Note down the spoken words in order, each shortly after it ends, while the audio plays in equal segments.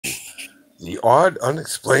The odd,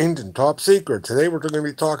 unexplained, and top secret. Today we're going to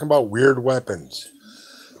be talking about weird weapons.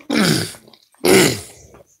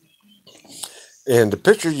 And the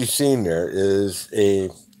picture you've seen there is the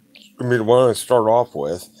one I start off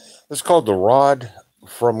with. It's called the Rod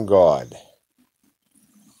from God.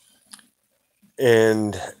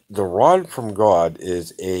 And the Rod from God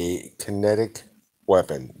is a kinetic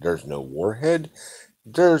weapon. There's no warhead,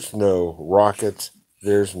 there's no rockets,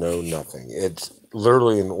 there's no nothing. It's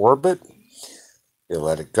literally in orbit. You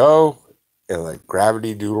let it go and let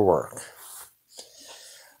gravity do the work.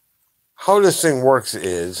 How this thing works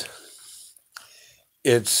is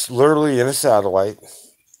it's literally in a satellite.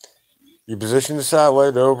 You position the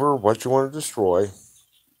satellite over what you want to destroy,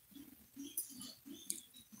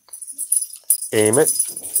 aim it,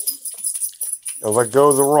 and let go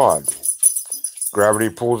of the rod. Gravity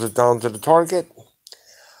pulls it down to the target,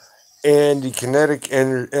 and the kinetic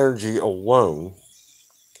energy alone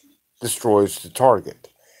destroys the target.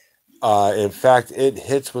 In fact, it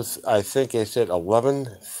hits with, I think I said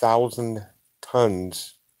 11,000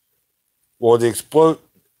 tons. Well, its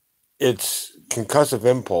concussive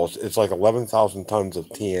impulse, it's like 11,000 tons of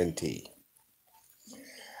TNT.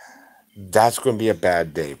 That's going to be a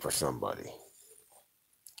bad day for somebody.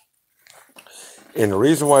 And the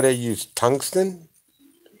reason why they use tungsten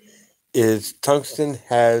is tungsten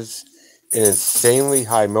has an insanely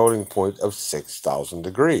high melting point of 6,000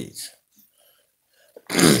 degrees.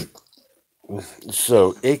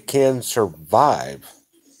 So it can survive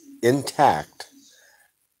intact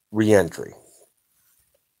re-entry.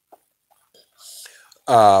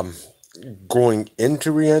 Going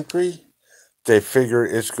into re-entry, they figure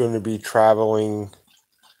it's going to be traveling,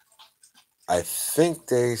 I think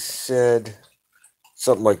they said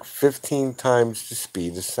something like 15 times the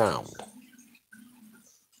speed of sound.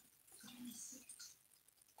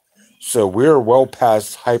 So we're well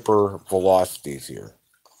past hyper velocities here.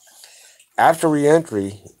 After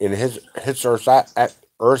re-entry, and hits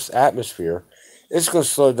Earth's atmosphere, it's going to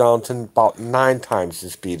slow down to about 9 times the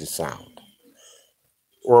speed of sound,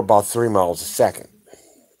 or about 3 miles a second.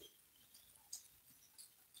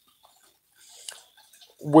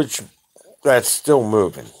 Which, that's still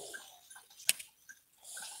moving.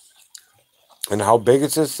 And how big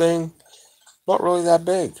is this thing? Not really that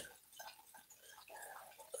big.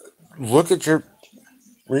 When you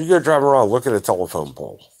go driving around, look at a telephone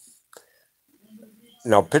pole.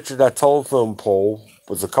 Now picture that telephone pole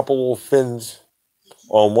with a couple little fins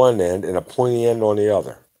on one end and a pointy end on the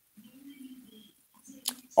other.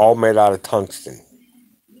 All made out of tungsten.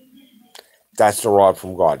 That's the Rod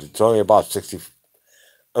from God. It's only about,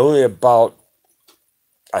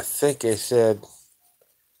 I think they said,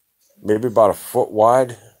 maybe about a foot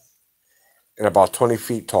wide and about 20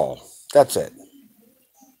 feet tall. That's it.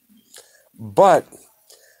 But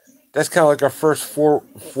that's kind of like our first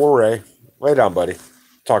foray. Lay down, buddy.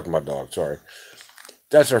 Talking to my dog, sorry.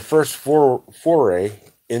 That's our first foray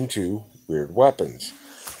into weird weapons.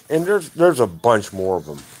 And there's a bunch more of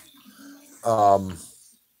them.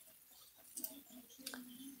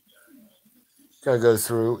 Gotta go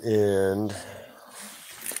through and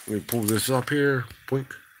let me pull this up here.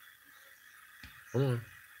 Blink. Come on.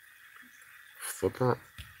 Flip up.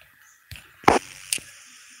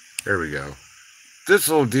 There we go. This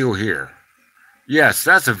little deal here. Yes,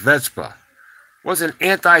 that's a Vespa. With an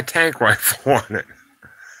anti-tank rifle on it.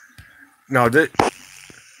 Now,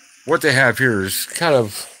 what they have here is kind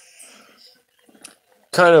of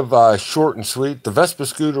short and sweet. The Vespa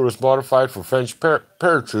scooter was modified for French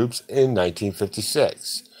paratroops in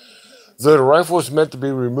 1956. Though the rifle was meant to be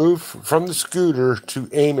removed from the scooter to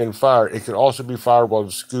aim and fire, it could also be fired while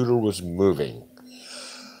the scooter was moving.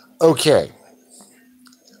 Okay,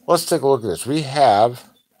 let's take a look at this. We have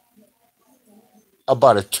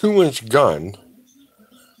about a 2-inch gun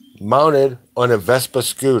mounted on a Vespa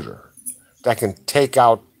scooter that can take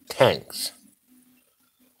out tanks.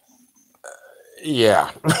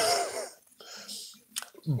 Yeah.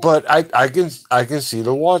 But I can see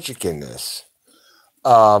the logic in this.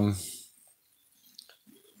 The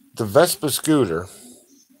Vespa scooter,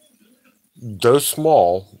 though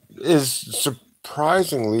small, is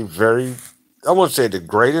surprisingly very, I won't say the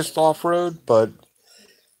greatest off-road, but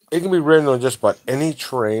it can be ridden on just about any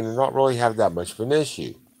terrain and not really have that much of an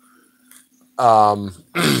issue.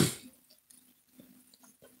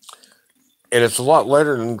 And it's a lot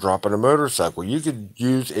lighter than dropping a motorcycle. You could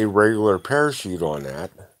use a regular parachute on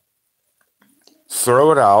that,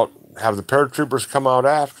 throw it out, have the paratroopers come out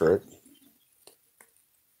after it.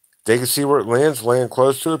 They can see where it lands, land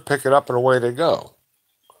close to it, pick it up, and away they go.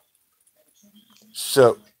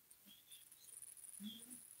 So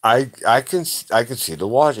I can see the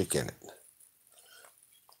logic in it.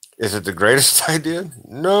 Is it the greatest idea?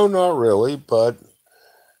 No, not really, but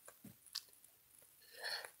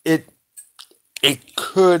it it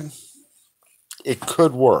could it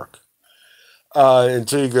could work.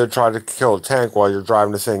 Until you go try to kill a tank while you're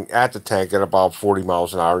driving the thing at the tank at about 40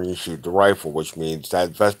 miles an hour and you shoot the rifle, which means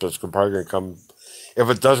that Vespa's probably going to come, if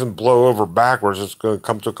it doesn't blow over backwards, it's going to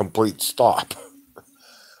come to a complete stop.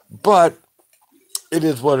 But it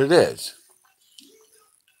is what it is.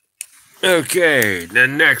 Okay, the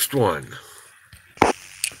next one.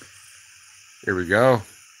 Here we go.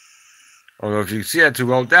 I don't know if you can see that too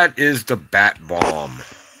well. That is the Bat Bomb.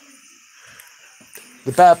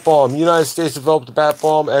 The Bat Bomb. The United States developed the Bat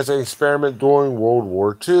Bomb as an experiment during World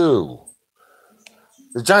War II.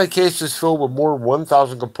 The giant case is filled with more than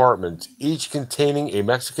 1,000 compartments, each containing a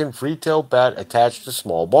Mexican free-tailed bat attached to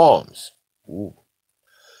small bombs. Ooh.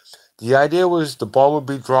 The idea was the bomb would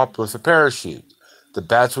be dropped with a parachute. The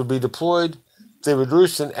bats would be deployed, they would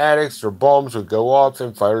roost in attics, their bombs would go off,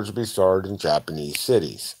 and fires would be started in Japanese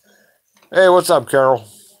cities. Hey, what's up, Carol?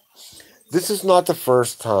 This is not the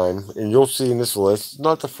first time, and you'll see in this list,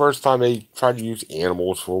 not the first time they tried to use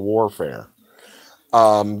animals for warfare.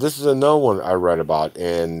 This is another one I read about,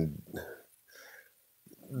 and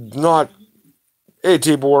not, hey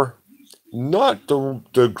Tibor, not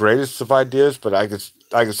the greatest of ideas, but I could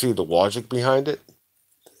see the logic behind it.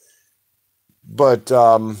 But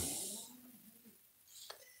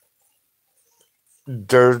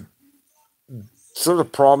there, some of the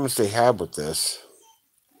problems they have with this.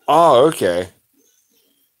 Oh, okay.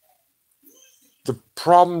 The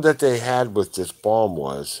problem that they had with this bomb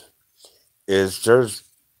is there's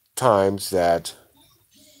times that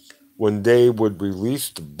when they would release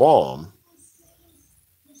the bomb,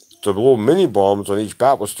 the little mini bombs on each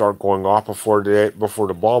bat would start going off before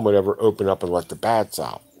the bomb would ever open up and let the bats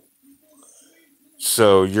out.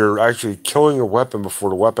 So you're actually killing a weapon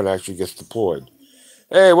before the weapon actually gets deployed.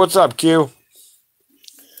 Hey, what's up, Q?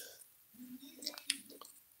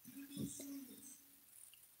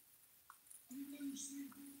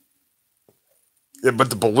 Yeah,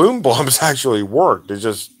 but the balloon bombs actually worked. It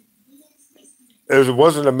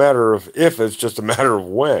wasn't a matter of if, it's just a matter of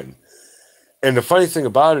when. And the funny thing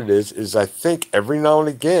about it is I think every now and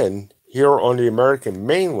again here on the American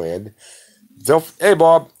mainland, hey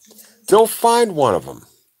Bob, they'll find one of them.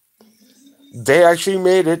 They actually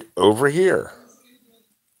made it over here.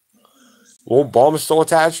 Little bomb is still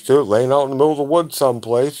attached to it, laying out in the middle of the woods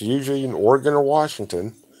someplace, usually in Oregon or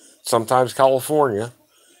Washington, sometimes California.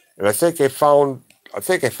 And I think they found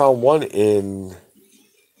one in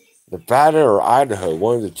Nevada or Idaho,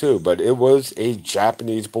 one of the two, but it was a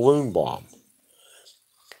Japanese balloon bomb.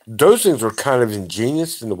 Those things were kind of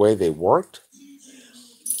ingenious in the way they worked.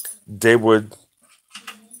 It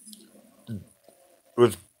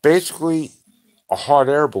was basically a hot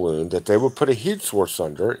air balloon that they would put a heat source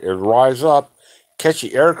under. It would rise up, catch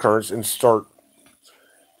the air currents, and start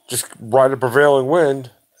just ride a prevailing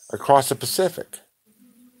wind across the Pacific.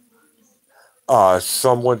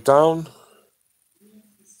 Some went down.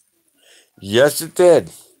 Yes, it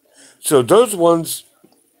did. So those ones,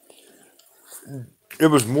 it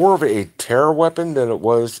was more of a terror weapon than it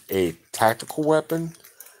was a tactical weapon,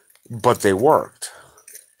 but they worked.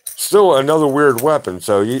 Still another weird weapon,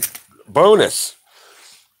 so bonus.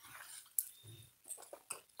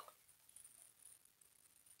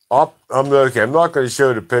 I'm not going to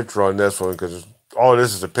show the picture on this one because all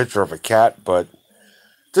this is a picture of a cat, but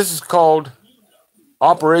this is called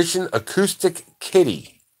Operation Acoustic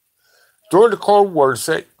Kitty. During the Cold War,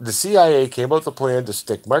 the CIA came up with a plan to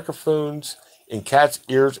stick microphones in cats'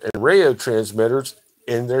 ears and radio transmitters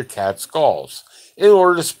in their cat skulls in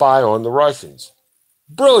order to spy on the Russians.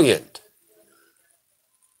 Brilliant!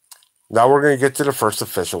 Now we're going to get to the first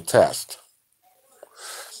official test.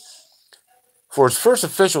 For its first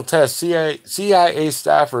official test, CIA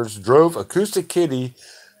staffers drove Acoustic Kitty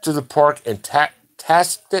to the park and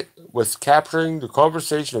tasked it with capturing the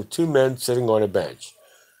conversation of two men sitting on a bench.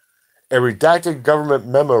 A redacted government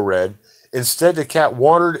memo read, "Instead, the cat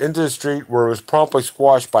wandered into the street where it was promptly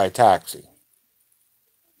squashed by a taxi."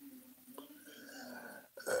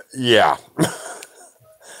 Yeah.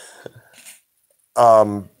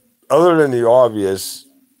 Other than the obvious,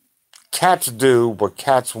 cats do what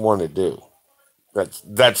cats want to do.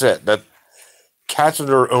 That's it. Cats are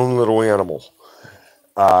their own little animal.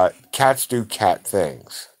 Cats do cat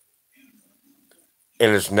things.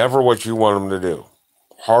 And it's never what you want them to do.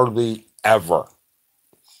 Hardly ever.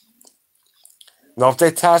 Now, if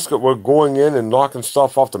they task it with going in and knocking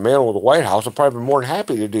stuff off the mantle of the White House, I'd probably be more than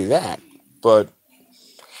happy to do that. But,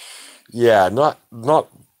 yeah, not one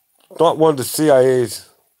of the CIA's.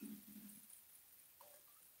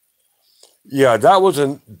 Yeah, that was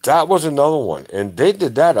another one, and they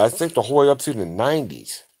did that. I think the whole way up to the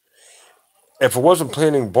 '90s. If it wasn't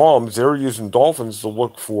planting bombs, they were using dolphins to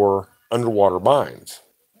look for underwater mines,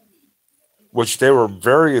 which they were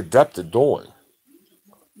very adept at doing.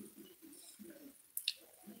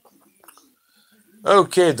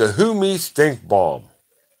 Okay, the Who Me stink bomb.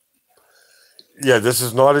 Yeah, this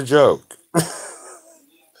is not a joke.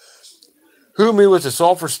 Who Me was a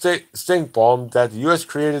sulfur stink bomb that the U.S.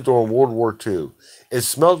 created during World War II. It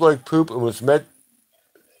smelled like poop and was meant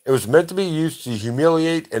to be used to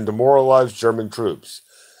humiliate and demoralize German troops.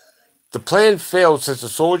 The plan failed since the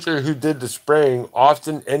soldier who did the spraying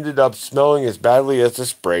often ended up smelling as badly as the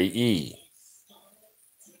sprayee.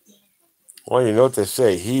 Well, you know what they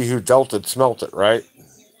say, he who dealt it smelt it, right?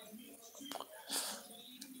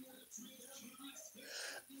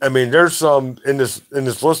 I mean, there's some in this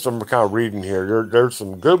list I'm kind of reading here. There's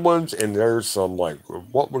some good ones, and there's some like,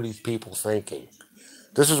 what were these people thinking?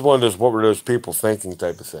 This is one of those what were those people thinking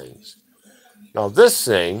type of things. Now this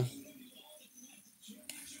thing,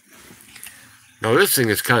 now this thing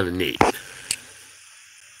is kind of neat.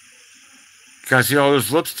 Guys, see all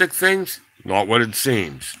those lipstick things? Not what it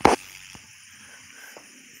seems.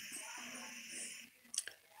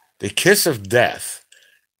 The Kiss of Death.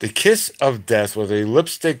 The Kiss of Death was a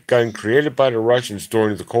lipstick gun created by the Russians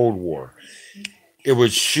during the Cold War. It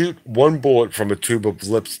would shoot one bullet from a tube of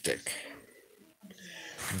lipstick.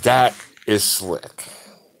 That is slick.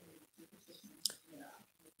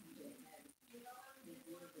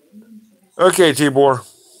 Okay, Tibor.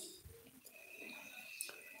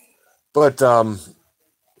 But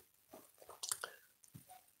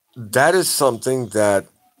that is something that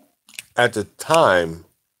at the time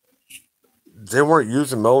they weren't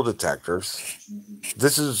using metal detectors.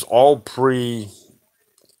 This is all pre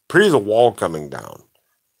the wall coming down.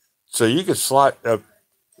 So you could slide a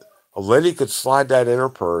lady could slide that in her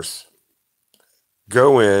purse,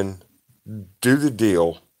 go in, do the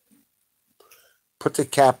deal, put the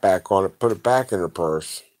cap back on it, put it back in her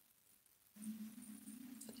purse,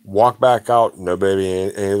 walk back out,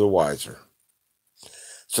 nobody any the wiser.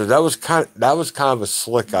 So that was kind of a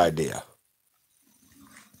slick idea.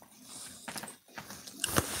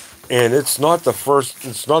 And it's not the first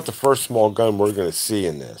small gun we're going to see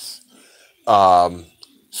in this.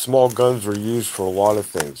 Small guns were used for a lot of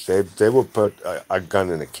things. They would put a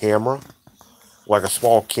gun in a camera, like a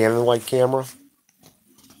small cannon-like camera.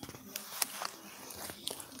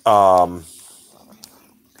 They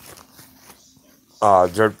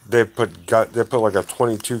put like a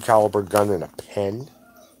 .22 caliber gun in a pen.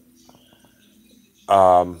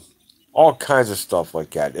 All kinds of stuff like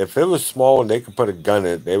that. If it was small and they could put a gun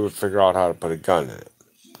in it, they would figure out how to put a gun in it.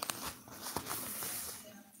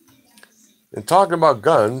 And talking about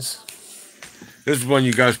guns, this is one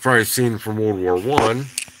you guys probably seen from World War I.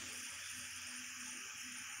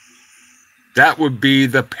 That would be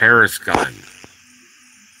the Paris gun.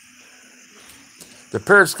 The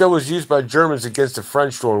Paris gun was used by Germans against the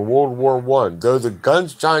French during World War I. Though the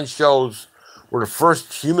gun's giant shells were the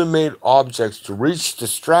first human-made objects to reach the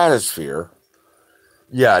stratosphere,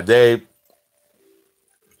 yeah, it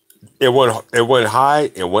went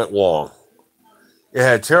high, it went long. It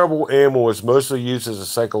had terrible aim and was mostly used as a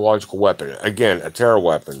psychological weapon. Again, a terror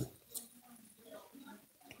weapon.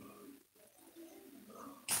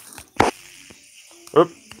 Oop.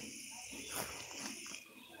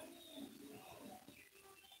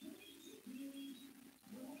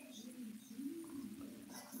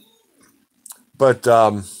 But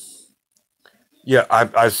yeah,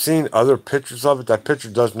 I've seen other pictures of it. That picture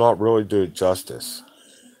does not really do it justice.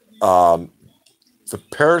 The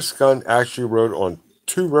Paris gun actually rode on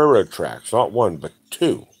 2 railroad tracks, not 1, but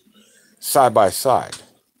 2, side by side.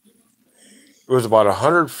 It was about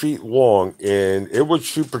 100 feet long, and it would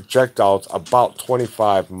shoot projectiles about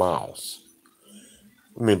 25 miles.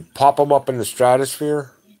 I mean, pop them up in the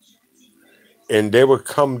stratosphere, and they would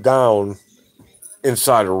come down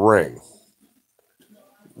inside a ring.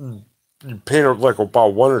 You paint like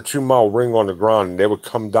about 1 or 2 mile ring on the ground, and they would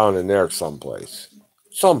come down in there someplace.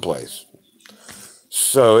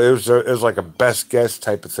 So it was like a best guess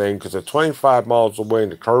type of thing, because at 25 miles away in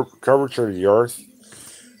the curvature of the Earth,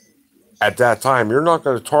 at that time, you're not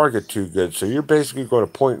going to target too good, so you're basically going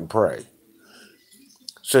to point and pray.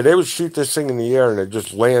 So they would shoot this thing in the air, and it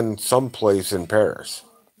just land someplace in Paris.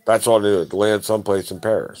 That's all they did, land someplace in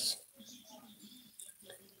Paris.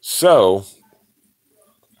 So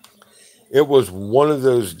it was one of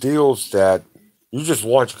those deals that you just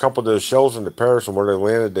launch a couple of those shells into Paris, and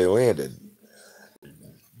where they landed.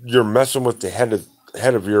 You're messing with the head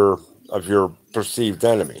of your perceived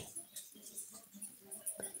enemy.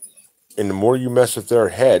 And the more you mess with their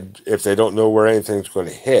head, if they don't know where anything's going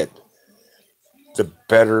to hit, the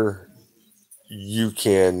better you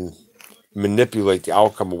can manipulate the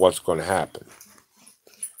outcome of what's going to happen.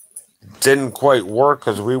 Didn't quite work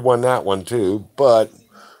because we won that one too, but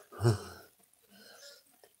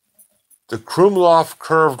the Krumlov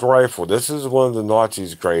curved rifle, this is one of the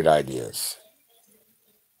Nazis' great ideas.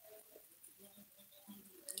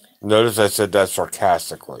 Notice I said that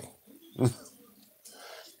sarcastically.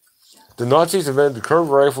 The Nazis invented the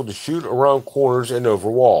curved rifle to shoot around corners and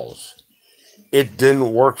over walls. It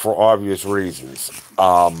didn't work for obvious reasons.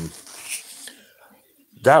 That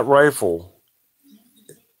rifle,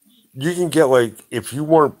 you can get, like, if you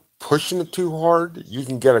weren't pushing it too hard, you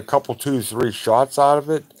can get a couple, 2, 3 shots out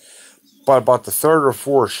of it. But about the third or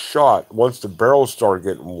fourth shot, once the barrels start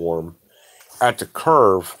getting warm, at the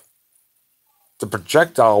curve, the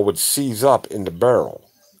projectile would seize up in the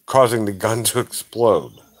barrel, causing the gun to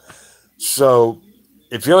explode. So,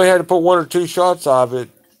 if you only had to put 1 or 2 shots out of it,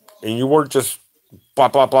 and you weren't just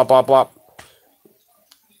blop, blop, blop, blop, blop,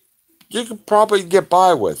 you could probably get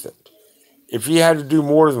by with it. If you had to do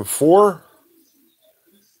more than 4,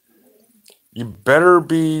 you better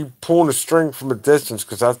be pulling a string from a distance,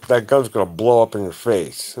 because that gun's going to blow up in your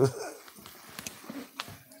face.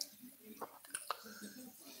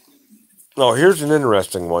 Now, here's an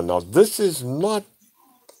interesting one. Now, this is not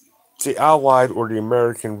the Allied or the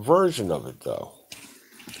American version of it, though.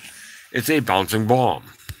 It's a bouncing bomb.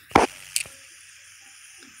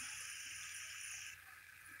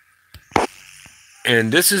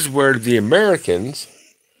 And this is where the Americans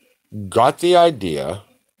got the idea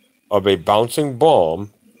of a bouncing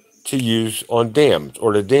bomb to use on dams,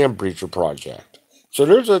 or the Dam Breacher Project. So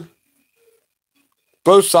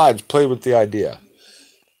both sides played with the idea.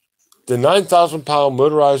 The 9,000-pound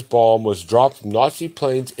motorized bomb was dropped from Nazi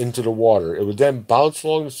planes into the water. It would then bounce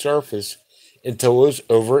along the surface until it was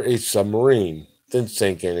over a submarine, then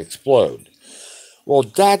sink and explode. Well,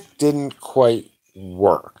 that didn't quite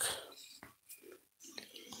work.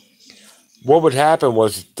 What would happen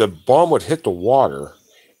was the bomb would hit the water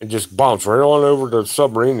and just bounce right on over the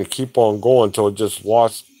submarine and keep on going until it just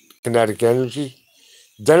lost kinetic energy.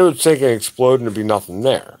 Then it would sink and explode and there'd be nothing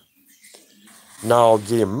there. Now,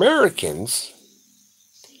 the Americans,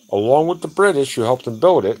 along with the British who helped them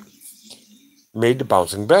build it, made the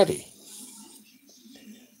Bouncing Betty,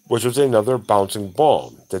 which was another bouncing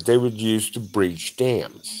bomb that they would use to breach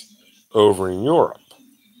dams over in Europe,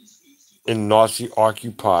 in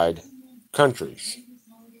Nazi-occupied countries.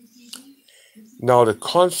 Now, the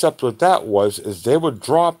concept with that is they would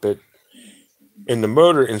drop it in the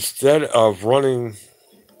motor instead of running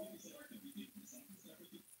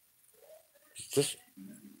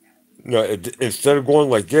instead of going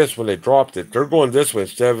like this when they dropped it, they're going this way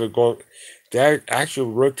instead of it going, they actually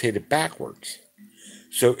rotated backwards.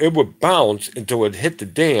 So it would bounce until it hit the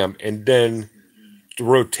dam, and then the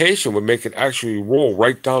rotation would make it actually roll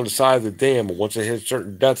right down the side of the dam, and once it hit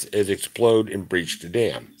certain depths, it explode and breach the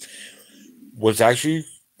dam. Was actually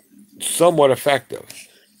somewhat effective.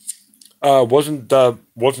 Wasn't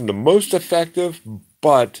the most effective,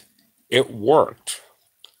 but it worked.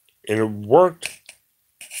 And it worked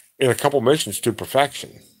in a couple missions to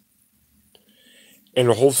perfection. And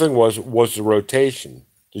the whole thing was the rotation.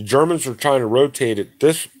 The Germans were trying to rotate it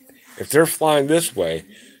this, if they're flying this way,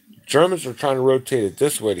 Germans are trying to rotate it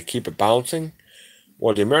this way to keep it bouncing,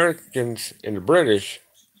 while the Americans and the British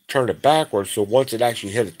turned it backwards, so once it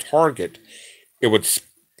actually hit a target, it would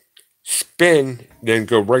spin, then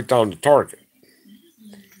go right down the target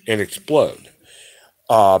and explode.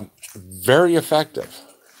 Very effective.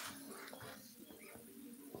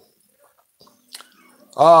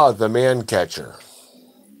 The man catcher.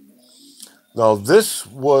 Now, this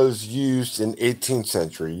was used in 18th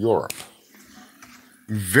century Europe.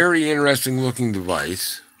 Very interesting looking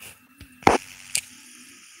device.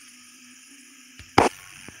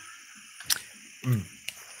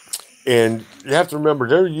 And you have to remember,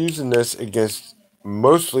 they're using this against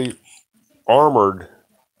mostly armored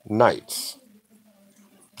knights.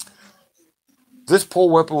 This pole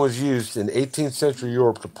weapon was used in 18th century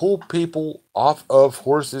Europe to pull people off of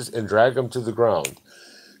horses and drag them to the ground.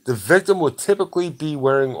 The victim would typically be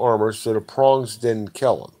wearing armor, so the prongs didn't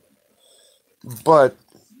kill him. But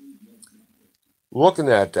looking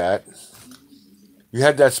at that, you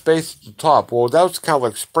had that space at the top. Well, that was kind of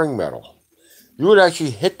like spring metal. You would actually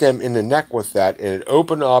hit them in the neck with that, and it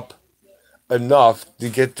opened up enough to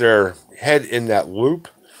get their head in that loop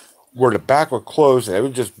where the back would close, and it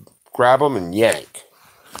would just grab them and yank.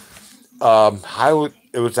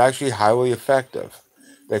 It was actually highly effective.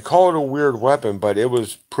 They call it a weird weapon, but it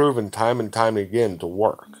was proven time and time again to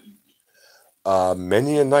work.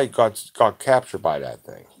 Many a night got captured by that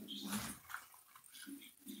thing.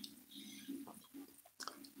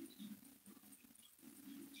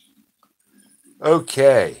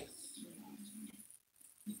 Okay,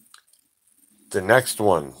 the next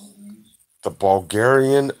one, the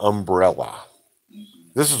Bulgarian umbrella.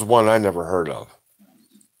 This is one I never heard of.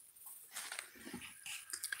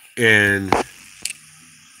 And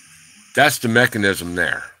that's the mechanism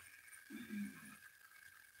there.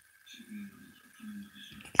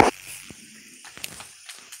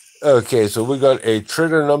 Okay, so we got a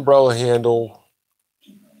trigger and umbrella handle,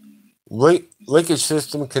 linkage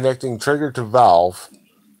system connecting trigger to valve,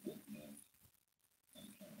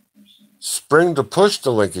 spring to push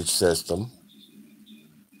the linkage system,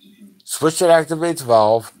 switch that activates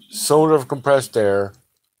valve, cylinder of compressed air,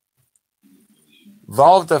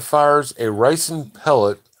 valve that fires a ricin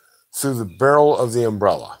pellet through the barrel of the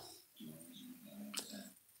umbrella.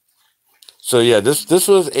 So yeah, this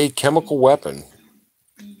was a chemical weapon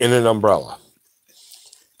in an umbrella.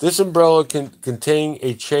 This umbrella containing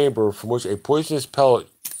a chamber from which a poisonous pellet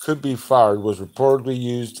could be fired was reportedly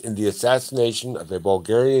used in the assassination of a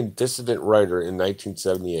Bulgarian dissident writer in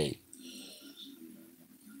 1978.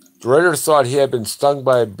 The writer thought he had been stung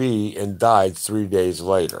by a bee and died 3 days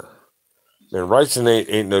later. Man, ricin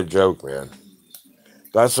ain't no joke, man.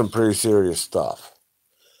 That's some pretty serious stuff.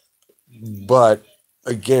 But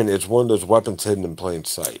again, it's one of those weapons hidden in plain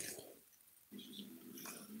sight.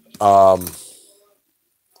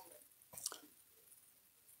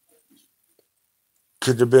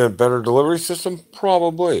 Could there be a better delivery system?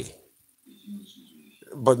 Probably.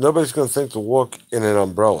 But nobody's going to think to look in an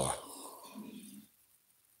umbrella.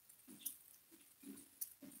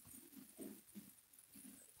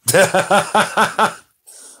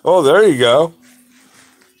 Oh, there you go.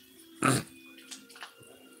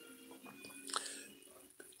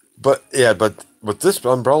 But yeah, but with this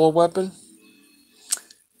umbrella weapon,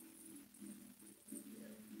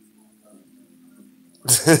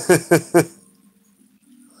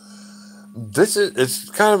 it's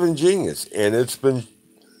kind of ingenious, and it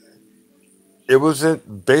was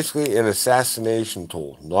basically an assassination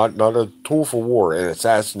tool, not a tool for war, an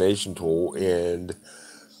assassination tool. And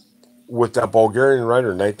with that Bulgarian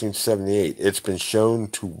writer in 1978, it's been shown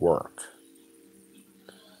to work.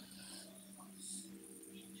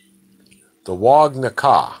 The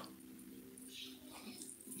Wagner-Ka.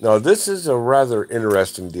 Now, this is a rather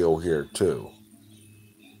interesting deal here, too.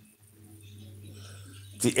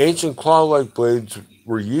 The ancient claw-like blades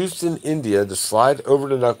were used in India to slide over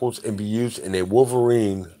the knuckles and be used in a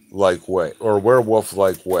Wolverine-like way, or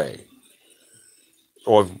werewolf-like way.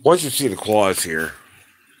 Well, once you see the claws here,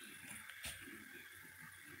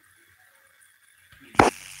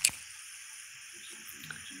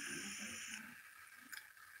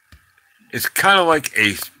 it's kind of like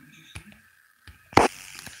a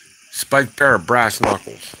spiked pair of brass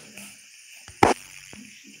knuckles.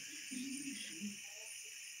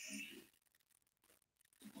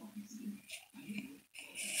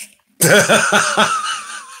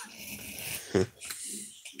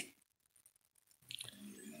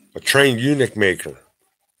 A trained eunuch maker.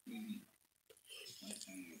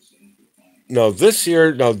 Now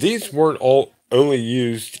these weren't all only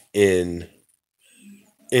used in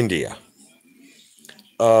India.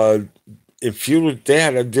 In feudal, they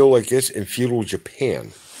had a deal like this in feudal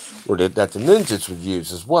Japan, where that the ninjas would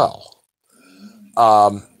use as well.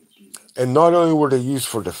 And not only were they used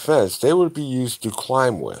for defense, they would be used to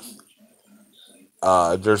climb with.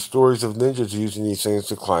 There's stories of ninjas using these things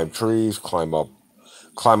to climb trees, climb up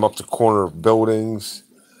the corner of buildings,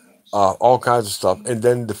 all kinds of stuff. And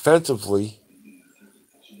then defensively,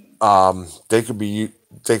 they could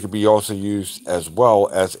be also used as well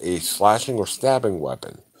as a slashing or stabbing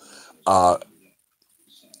weapon.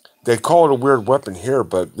 They call it a weird weapon here,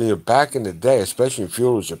 but back in the day, especially in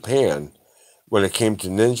feudal Japan, when it came to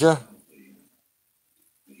ninja,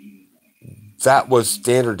 that was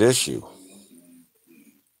standard issue.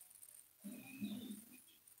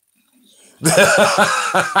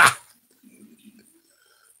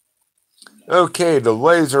 Okay, the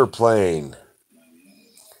laser plane.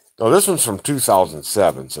 Now, this one's from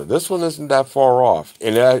 2007, so this one isn't that far off.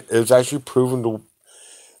 And it was actually proven to.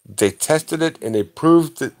 They tested it and they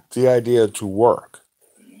proved the idea to work.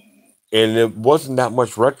 And it wasn't that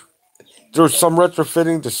much there was some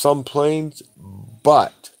retrofitting to some planes,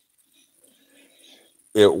 but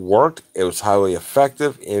it worked. It was highly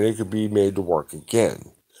effective, and it could be made to work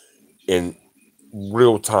again in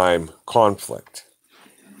real-time conflict.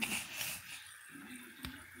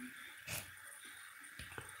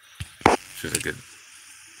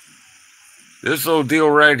 This little deal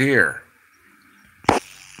right here.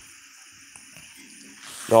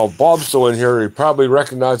 Now, Bob's still in here. He probably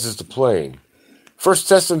recognizes the plane. First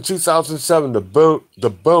test in 2007, the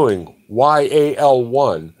Boeing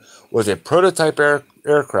YAL-1 was a prototype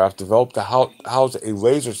aircraft developed to house a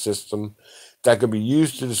laser system that could be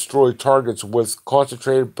used to destroy targets with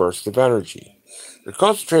concentrated bursts of energy. The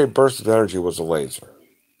concentrated burst of energy was a laser.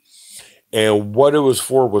 And what it was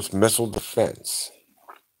for was missile defense.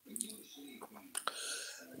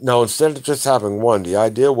 Now, instead of just having one, the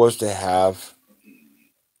idea was to have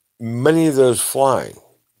many of those flying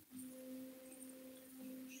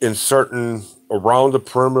in certain, around the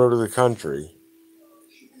perimeter of the country.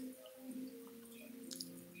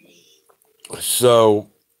 So,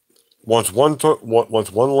 once one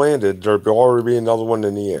landed, there'd already be another one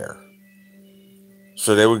in the air.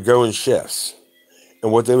 So they would go in shifts.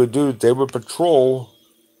 And what they would do, they would patrol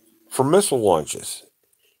for missile launches.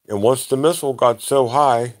 And once the missile got so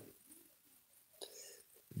high,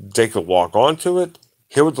 they could lock onto it,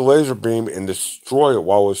 hit with the laser beam, and destroy it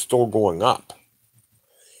while it was still going up.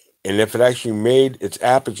 And if it actually made its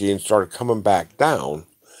apogee and started coming back down,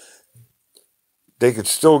 they could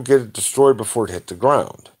still get it destroyed before it hit the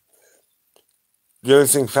ground. The only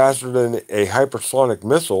thing faster than a hypersonic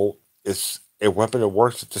missile is a weapon that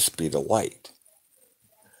works at the speed of light.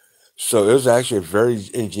 So it was actually a very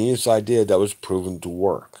ingenious idea that was proven to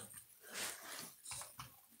work.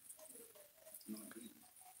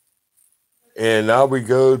 And now we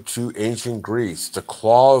go to ancient Greece, the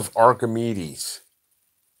Claw of Archimedes.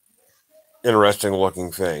 Interesting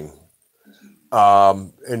looking thing.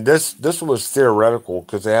 And this was theoretical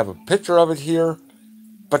because they have a picture of it here,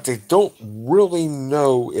 but they don't really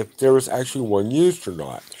know if there was actually one used or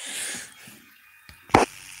not.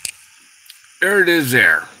 There it is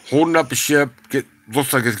there, holding up a ship.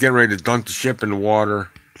 Looks like it's getting ready to dunk the ship in the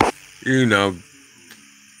water. You know,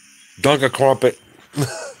 dunk a crumpet.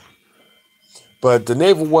 But this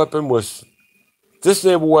naval weapon was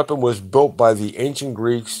built by the ancient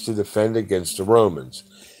Greeks to defend against the Romans.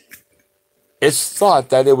 It's thought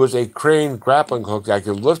that it was a crane grappling hook that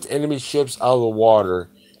could lift enemy ships out of the water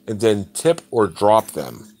and then tip or drop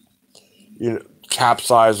them. You know,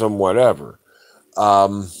 capsize them, whatever.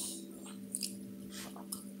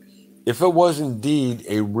 If it was indeed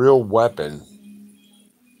a real weapon,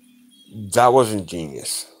 that was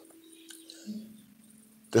ingenious.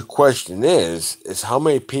 The question is how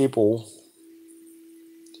many people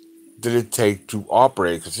did it take to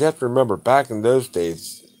operate? Because you have to remember, back in those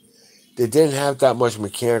days, they didn't have that much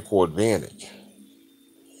mechanical advantage.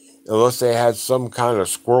 Unless they had some kind of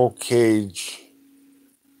squirrel cage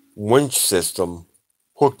winch system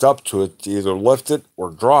hooked up to it to either lift it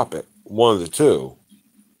or drop it, one of the two.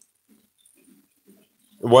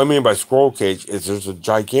 What I mean by squirrel cage is there's a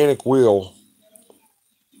gigantic wheel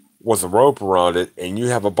with a rope around it, and you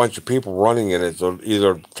have a bunch of people running in it, so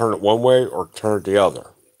either turn it one way or turn it the other.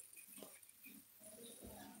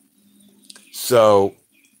 So,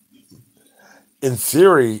 in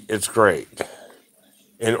theory, it's great.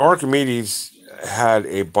 And Archimedes had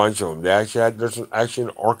a bunch of them. There's actually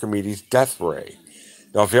an Archimedes death ray.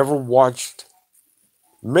 Now, if you ever watched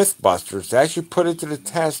Mythbusters, they actually put it to the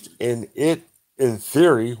test, and it, in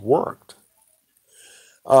theory, worked.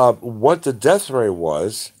 What the death ray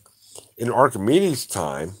was, in Archimedes'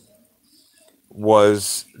 time,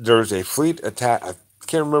 was there's a fleet attack. I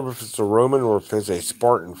can't remember if it's a Roman or if it's a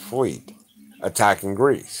Spartan fleet attacking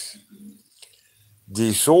Greece.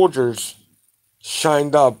 The soldiers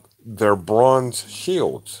shined up their bronze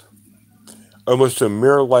shields, almost to a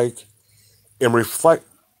mirror-like, and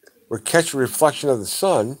would catch the reflection of the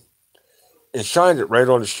sun and shined it right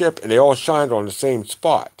on the ship, and they all shined on the same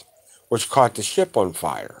spot, which caught the ship on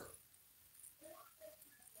fire.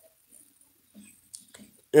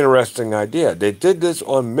 Interesting idea. They did this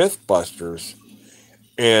on Mythbusters,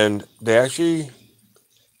 and they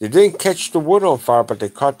didn't catch the wood on fire, but they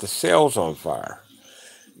caught the sails on fire.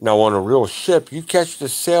 Now, on a real ship, you catch the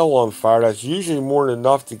sail on fire, that's usually more than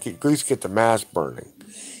enough to at least get the mast burning.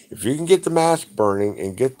 If you can get the mast burning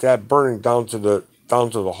and get that burning down to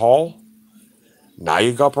the hull, now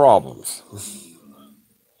you got problems.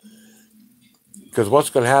 Because what's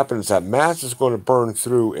going to happen is that mast is going to burn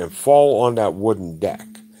through and fall on that wooden deck.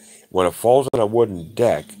 When it falls on that wooden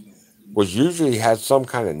deck, which usually has some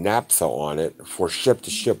kind of naphtha on it for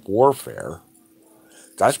ship-to-ship warfare,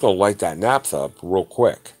 that's going to light that naphtha up real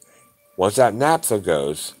quick. Once that naphtha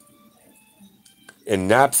goes, and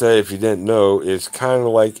naphtha, if you didn't know, is kind of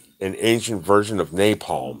like an ancient version of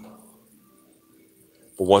napalm.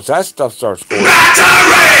 But once that stuff starts going...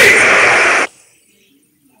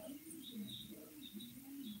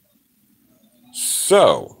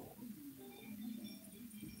 So,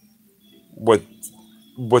 what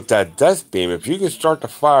with that death beam, if you can start the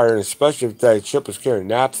fire, and especially if that ship was carrying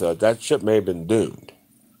naphtha, that ship may have been doomed.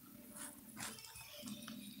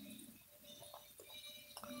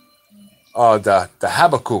 The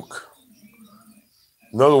Habakkuk,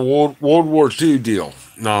 another World War II deal.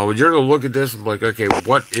 Now, when you're going to look at this and be like, okay,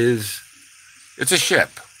 what is... It's a ship.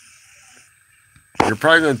 You're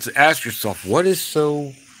probably going to ask yourself, what is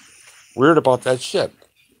so weird about that ship?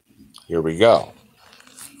 Here we go.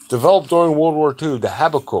 Developed during World War II, the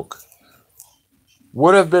Habakkuk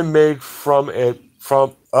would have been made of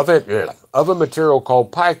a material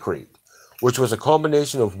called pykrete, which was a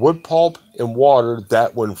combination of wood pulp and water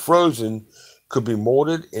that, when frozen, could be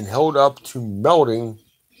molded and held up to melting.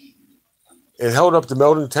 It held up to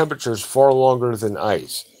melting temperatures far longer than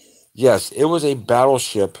ice. Yes, it was a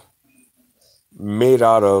battleship made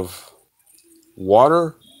out of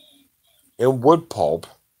water and wood pulp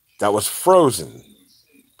that was frozen.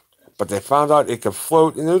 But they found out it could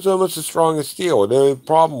float, and it was almost as strong as steel. The only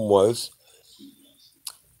problem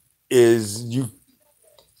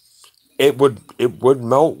it would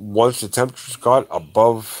melt once the temperatures got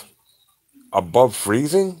above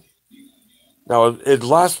freezing. Now, it'd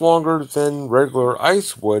last longer than regular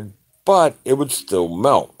ice would, but it would still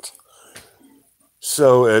melt.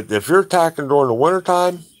 So if you're attacking during the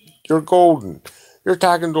wintertime, you're golden. You're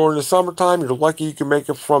attacking during the summertime, you're lucky you can make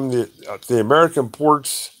it from the American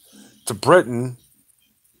ports to Britain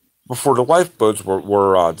before the lifeboats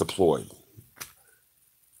were deployed.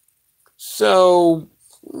 So,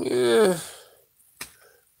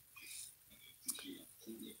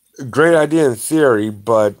 great idea in theory,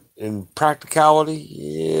 but in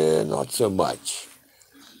practicality, not so much.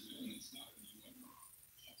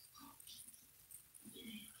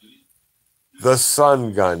 The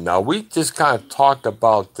sun gun. Now, we just kind of talked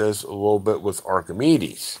about this a little bit with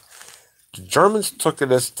Archimedes. The Germans took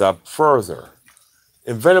it a step further.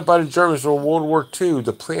 Invented by the Germans in World War II,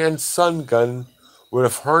 the planned sun gun would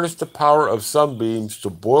have harnessed the power of sunbeams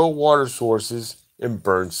to boil water sources and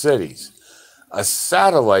burn cities. A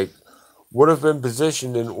satellite would have been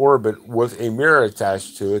positioned in orbit with a mirror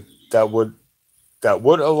attached to it that would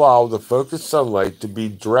allow the focused sunlight to be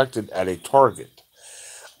directed at a target.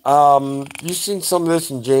 You've seen some of this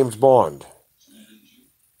in James Bond.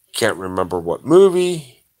 Can't remember what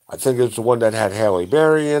movie. I think it's the one that had Halle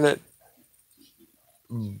Berry in it.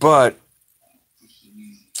 But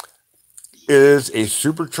it is a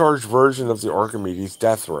supercharged version of the Archimedes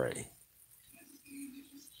death ray.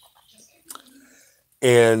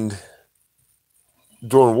 And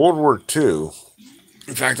during World War II,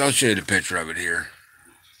 in fact, I'll show you the picture of it here.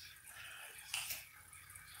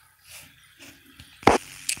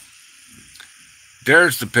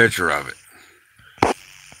 There's the picture of it.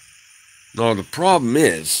 Now, the problem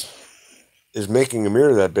is making a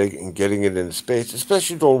mirror that big and getting it into space,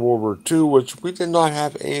 especially during World War II, which we did not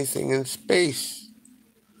have anything in space.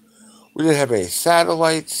 We didn't have any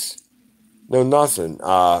satellites, no nothing.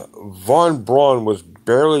 Von Braun was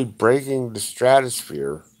barely breaking the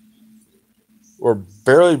stratosphere, or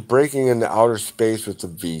barely breaking into outer space with the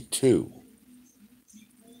V2.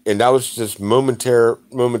 And that was just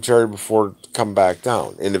momentary before it come back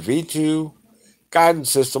down. And the V2 guidance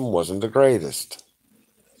system wasn't the greatest.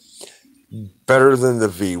 Better than the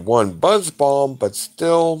V1 buzz bomb, but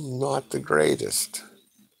still not the greatest.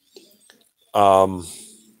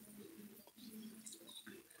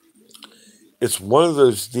 It's one of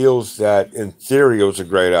those deals that, in theory, was a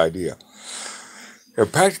great idea. In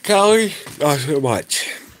practicality, not so much.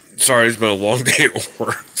 Sorry, it's been a long day at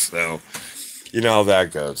work, so you know how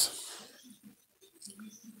that goes.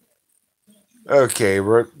 Okay,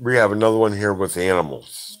 we have another one here with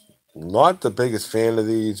animals. Not the biggest fan of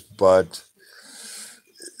these, but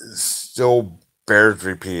still bears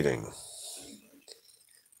repeating.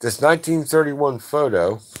 This 1931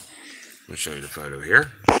 photo, I'll show you the photo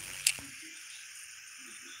here.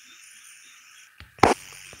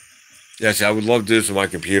 Yes, I would love to do this on my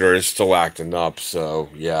computer. It's still acting up, so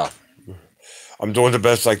yeah. I'm doing the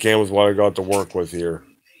best I can with what I got to work with here.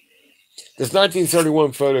 This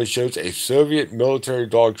 1931 photo shows a Soviet military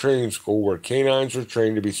dog training school where canines were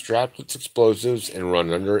trained to be strapped with explosives and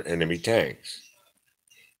run under enemy tanks.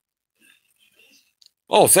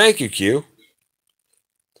 Oh, thank you, Q.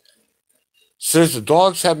 Since the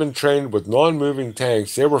dogs had been trained with non-moving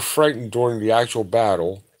tanks, they were frightened during the actual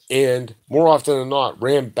battle and, more often than not,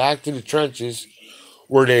 ran back to the trenches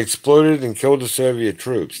where they exploded and killed the Soviet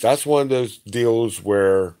troops. That's one of those deals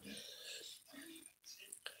where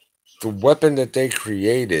the weapon that they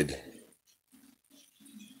created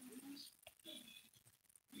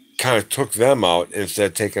kind of took them out instead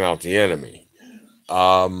of taking out the enemy.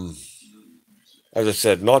 As I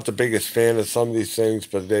said, not the biggest fan of some of these things,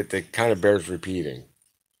 but they kind of bears repeating.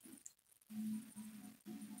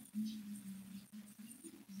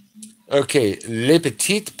 Okay, Le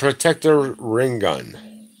Petit Protector Ring Gun.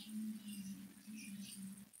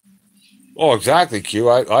 Oh, exactly, Q.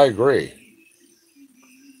 I agree.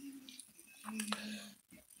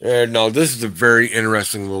 And now this is a very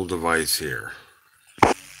interesting little device here.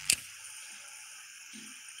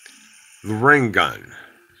 The ring gun.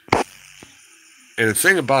 And the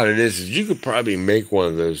thing about it is you could probably make one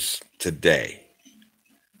of those today.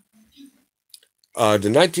 The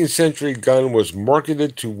 19th century gun was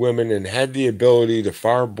marketed to women and had the ability to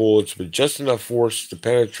fire bullets with just enough force to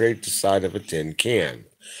penetrate the side of a tin can.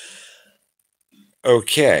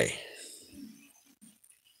 Okay.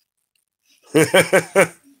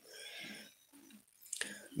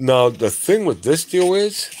 Now, the thing with this deal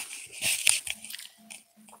is,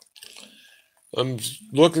 I'm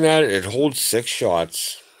looking at it, it holds 6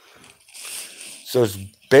 shots. So it's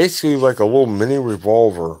basically like a little mini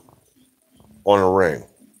revolver on a ring.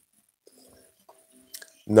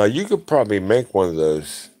 Now, you could probably make one of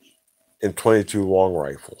those in 22 long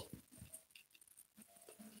rifle.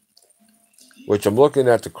 Which I'm looking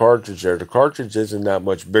at the cartridge there. The cartridge isn't that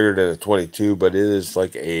much bigger than a 22, but it is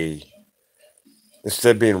like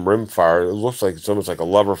instead of being rim fire, it looks like it's almost like a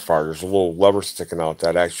lever fire. There's a little lever sticking out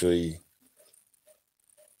that actually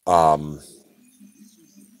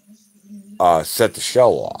set the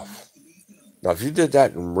shell off. Now, if you did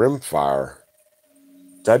that in rim fire,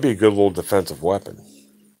 that'd be a good little defensive weapon,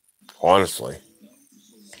 honestly.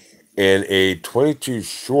 And a 22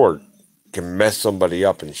 short can mess somebody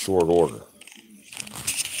up in short order.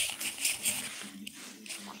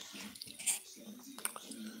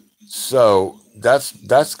 So that's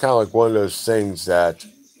kind of like one of those things that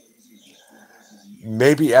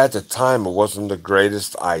maybe at the time it wasn't the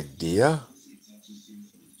greatest idea.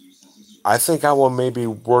 I think that one may be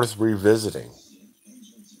worth revisiting.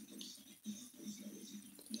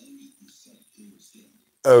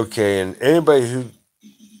 Okay, and anybody who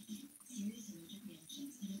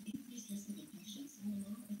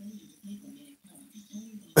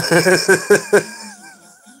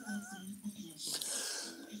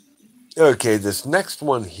okay, this next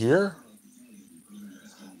one here,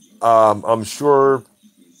 I'm sure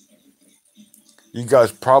you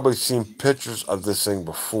guys probably seen pictures of this thing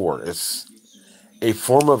before. It's a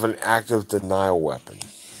form of an active denial weapon.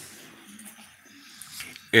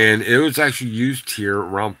 And it was actually used here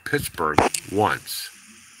around Pittsburgh once.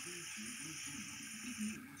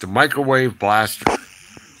 The microwave blaster,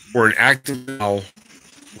 or an active denial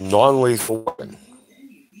non-lethal weapon.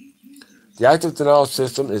 The active denial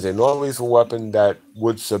system is a non-lethal weapon that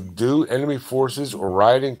would subdue enemy forces or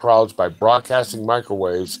rioting crowds by broadcasting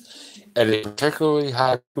microwaves at a particularly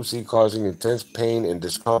high frequency, causing intense pain and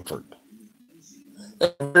discomfort.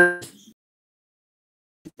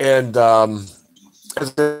 And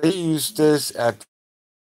they used this at,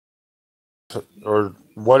 or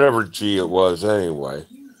whatever G it was anyway,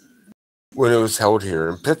 when it was held here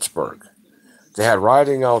in Pittsburgh. They had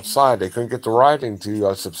rioting outside. They couldn't get the rioting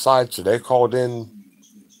to subside, so they called in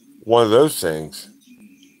one of those things.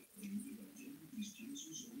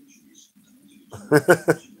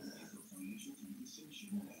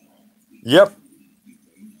 Yep.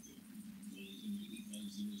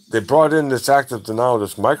 They brought in this active denial,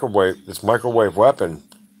 this microwave weapon,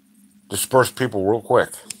 dispersed people real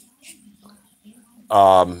quick.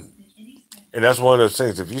 And that's one of those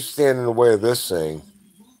things. If you stand in the way of this thing,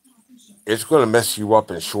 it's going to mess you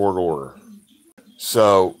up in short order.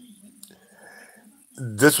 So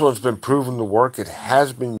this one's been proven to work. It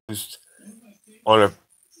has been used on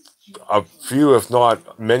a few, if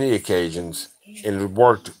not many occasions, and it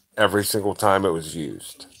worked every single time it was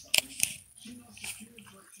used.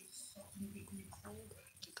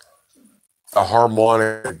 A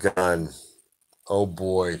harmonica gun. Oh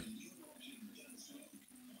boy.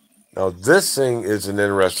 Now this thing is an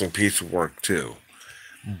interesting piece of work too.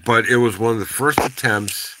 But it was one of the first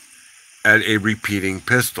attempts at a repeating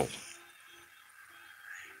pistol.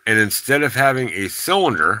 And instead of having a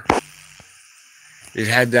cylinder, it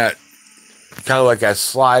had that kind of like a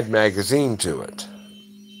slide magazine to it,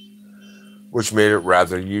 which made it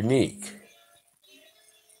rather unique.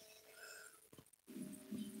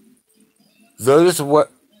 Though this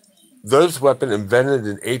weapon, invented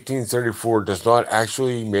in 1834, does not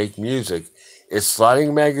actually make music, its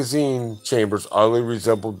sliding magazine chambers oddly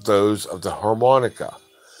resembled those of the harmonica.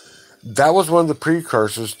 That was one of the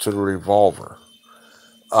precursors to the revolver.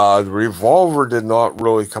 The revolver did not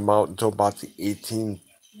really come out until about the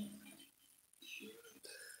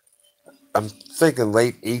I'm thinking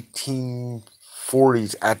late 1840s,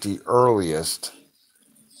 1840s at the earliest.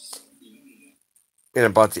 In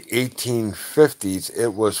about the 1850s,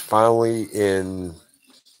 it was finally in,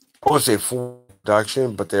 I won't say full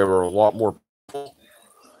production, but there were a lot more people.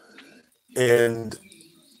 And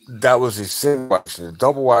that was a single action. The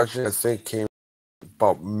double action, I think, came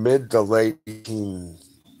about mid to late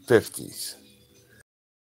 1850s.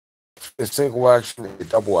 A single action and a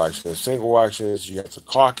double action. A single action is you have to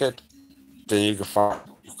cock it, then you can fire it.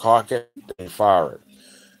 You cock it, then you fire it.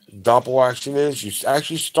 Double action is you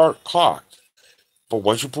actually start cocked, but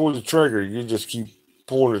once you pull the trigger, you just keep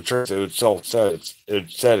pulling the trigger until it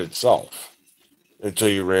set itself until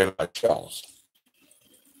you ran out of shells.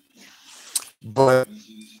 But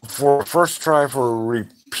for a first try for a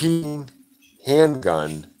repeating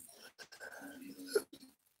handgun,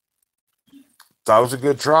 that was a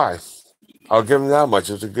good try. I'll give him that much.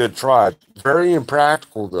 It's a good try. Very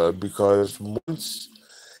impractical though, because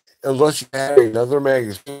unless you had another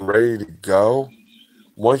magazine ready to go,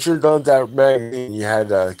 once you're done with that magazine, you had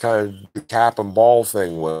to kind of do cap and ball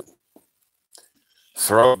thing with it.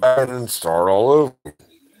 Throw it back and start all over.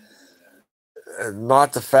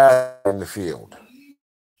 Not the fast in the field.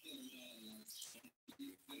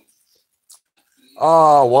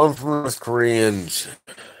 One from North Koreans.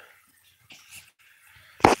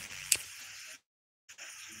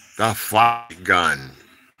 The flight gun.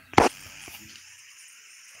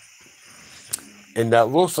 And that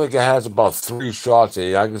looks like it has about 3 shots in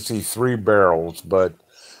it. I can see 3 barrels, but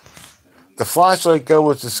the flashlight gun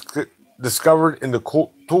was discovered in the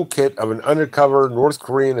toolkit of an undercover North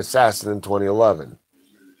Korean assassin in 2011.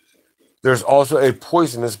 There's also a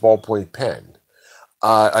poisonous ballpoint pen.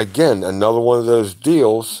 Again, another one of those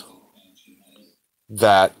deals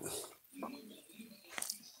that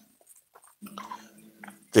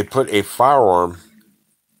they put a firearm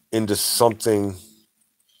into something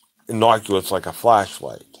innocuous like a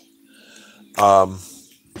flashlight. I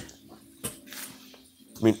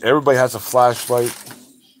mean, everybody has a flashlight.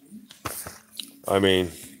 I mean,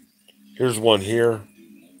 here's one here.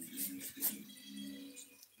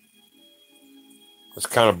 It's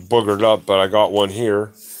kind of boogered up, but I got one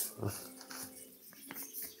here.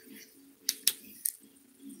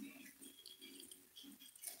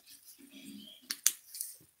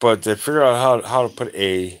 But they figure out how to put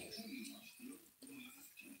a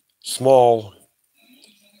small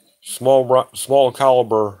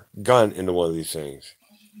caliber gun into one of these things.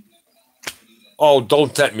 Oh,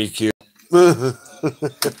 don't tempt me, Q.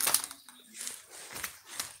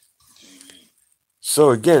 So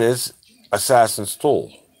again, it's Assassin's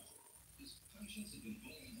Tool.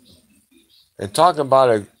 And talking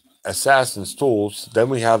about Assassin's Tools, then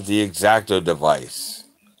we have the X-Acto device.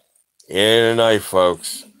 And a knife,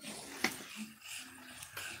 folks.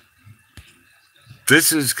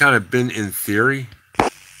 This has kind of been in theory.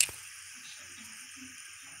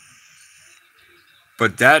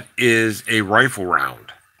 But that is a rifle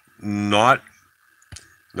round. Not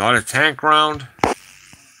a tank round.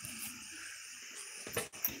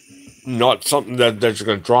 Not something that's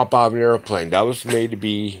going to drop out of an airplane. That was made to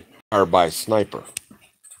be fired by a sniper.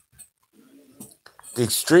 The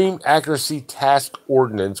Extreme Accuracy Task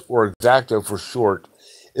Ordnance, or X-Acto for short,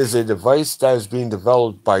 is a device that is being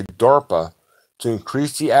developed by DARPA to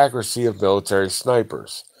increase the accuracy of military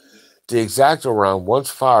snipers. The X-Acto round, once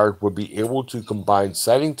fired, would be able to combine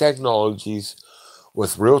sighting technologies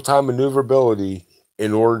with real-time maneuverability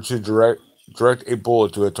in order to direct a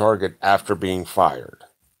bullet to a target after being fired,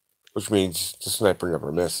 which means the sniper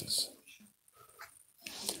never misses.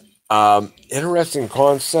 Interesting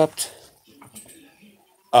concept,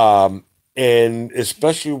 and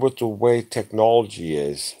especially with the way technology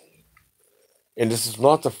is. And this is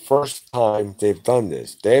not the first time they've done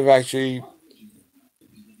this. They've actually,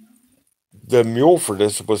 the mule for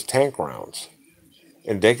this was tank rounds.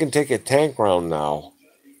 And they can take a tank round now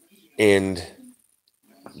and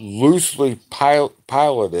loosely pilot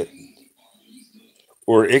it,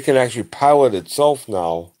 or it can actually pilot itself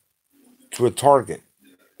now to a target.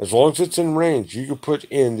 As long as it's in range, you can put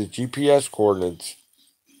in the GPS coordinates,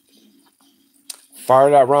 fire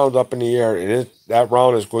that round up in the air, and that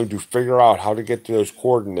round is going to figure out how to get to those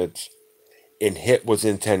coordinates and hit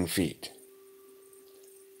within 10 feet.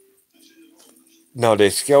 Now, they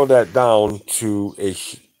scaled that down to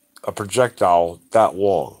a projectile that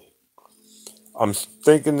long. I'm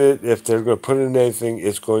thinking that if they're going to put in anything,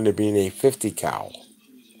 it's going to be in a 50 cal.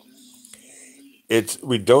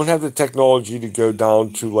 We don't have the technology to go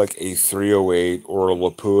down to like a 308 or a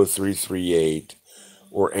Lapua 338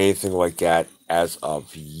 or anything like that as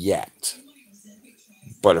of yet.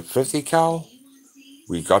 But a 50 cal,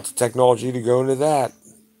 we got the technology to go into that.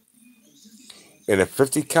 and a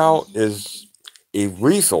 50 cal is a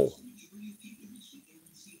lethal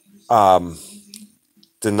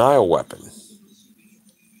denial weapon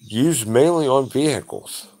used mainly on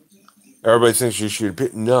vehicles. Everybody thinks you shoot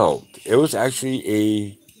a no, it was actually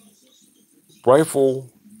a rifle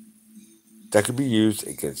that could be used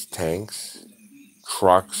against tanks,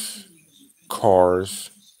 trucks,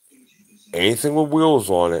 cars, anything with wheels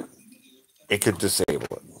on it. It could disable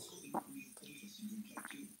it.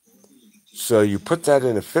 So you put that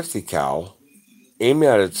in a 50 cal, aim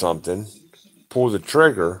at it something, pull the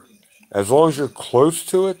trigger. As long as you're close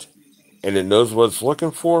to it and it knows what it's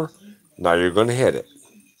looking for, now you're going to hit it.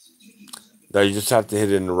 Now you just have to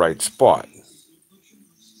hit it in the right spot.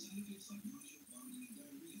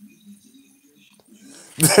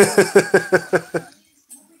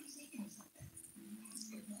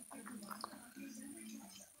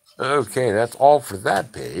 Okay, that's all for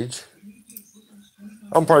that page.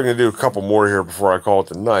 I'm probably going to do a couple more here before I call it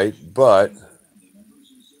the night, but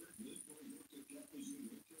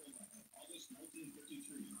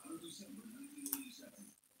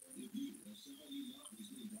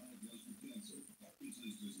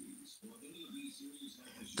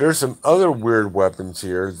there's some other weird weapons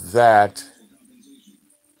here that,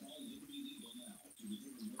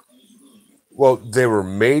 well, they were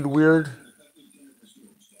made weird.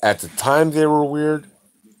 At the time they were weird.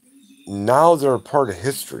 Now they're a part of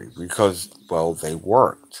history because, well, they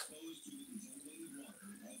worked.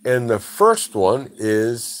 And the first one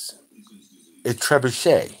is a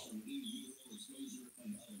trebuchet.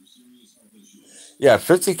 Yeah,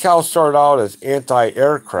 50 cal started out as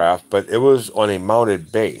anti-aircraft, but it was on a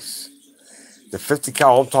mounted base. The 50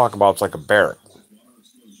 cal I'm talking about is like a Barrett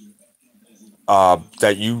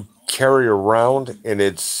that you carry around, and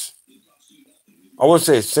it's, I wouldn't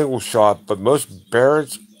say a single shot, but most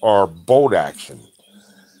Barretts are bolt action.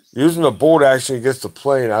 Using a bolt action against a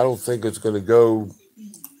plane, I don't think it's going to go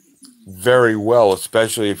very well,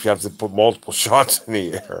 especially if you have to put multiple shots in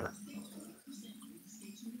the air.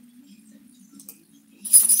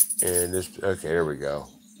 And this, okay, there we go.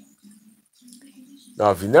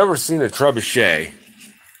 Now, if you've never seen a trebuchet,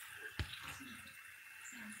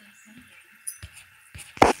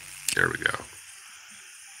 there we go.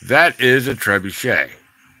 That is a trebuchet.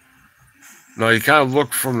 Now, you kind of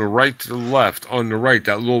look from the right to the left. On the right,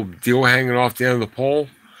 that little deal hanging off the end of the pole,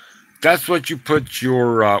 that's what you put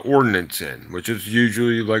your ordnance in, which is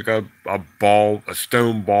usually like a ball, a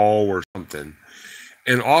stone ball or something.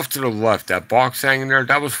 And off to the left, that box hanging there,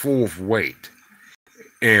 that was full of weight.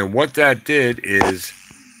 And what that did is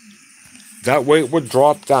that weight would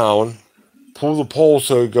drop down, pull the pole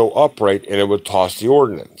so it would go upright, and it would toss the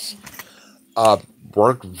ordnance.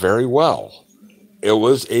 Worked very well. It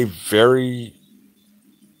was a very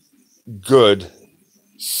good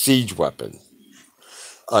siege weapon.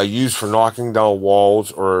 Used for knocking down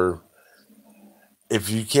walls, or if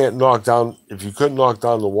you couldn't knock down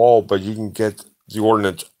the wall, but you can get the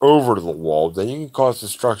ordnance over the wall, then you can cause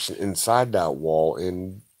destruction inside that wall,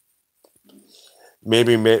 and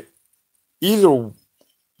maybe make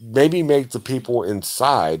the people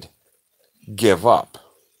inside give up.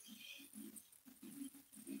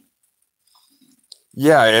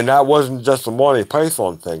 Yeah, and that wasn't just a Monty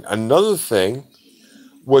Python thing. Another thing,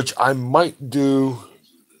 which I might do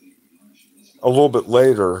a little bit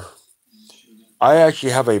later, I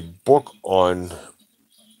actually have a book on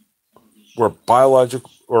where biological,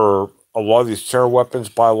 or a lot of these terror weapons,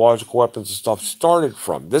 biological weapons and stuff started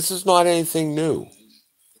from. This is not anything new.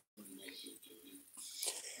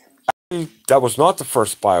 Actually, that was not the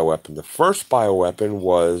first bioweapon. The first bioweapon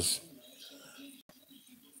was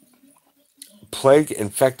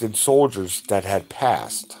plague-infected soldiers that had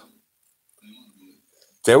passed.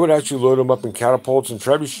 They would actually load them up in catapults and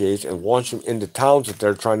trebuchets and launch them into towns that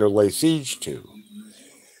they're trying to lay siege to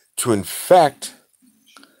infect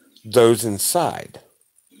those inside.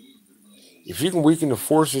 If you can weaken the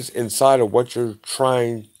forces inside of what you're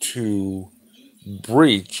trying to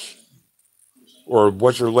breach, or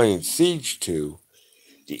what you're laying siege to,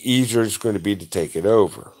 the easier it's going to be to take it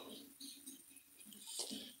over.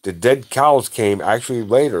 The dead cows came actually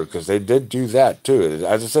later, because they did do that too.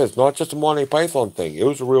 As I said, it's not just a Monty Python thing. It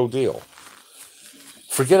was a real deal.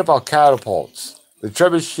 Forget about catapults. The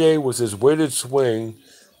trebuchet was his weighted swing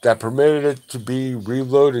that permitted it to be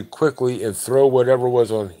reloaded quickly and throw whatever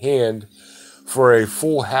was on hand for a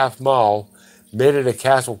full half mile, made it a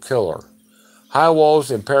castle killer. High walls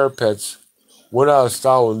and parapets went out of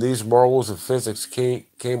style when these marvels of physics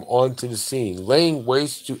came onto the scene, laying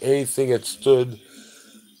waste to anything that stood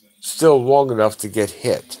still long enough to get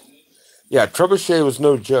hit. Yeah, trebuchet was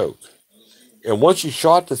no joke. And once you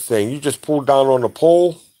shot the thing, you just pull down on the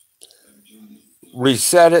pole,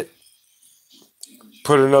 reset it,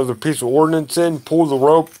 put another piece of ordnance in, pull the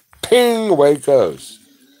rope, ping, away it goes.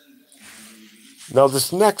 Now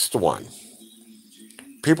this next one,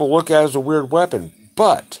 people look at it as a weird weapon,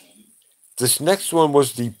 but this next one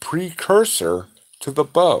was the precursor to the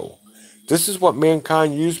bow. This is what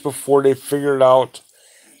mankind used before they figured out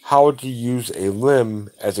how to use a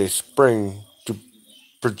limb as a spring to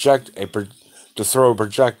to throw a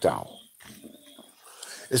projectile.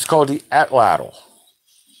 It's called the atlatl,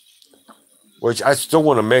 which I still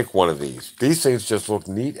want to make one of these. These things just look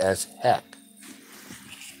neat as heck.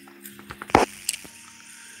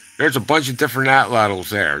 There's a bunch of different atlatls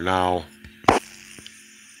there. Now,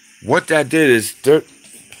 what that did is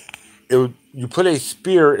you put a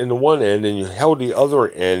spear in the one end and you held the other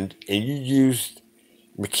end and you used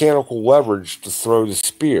mechanical leverage to throw the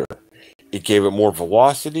spear. It gave it more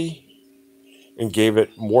velocity and gave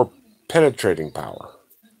it more penetrating power.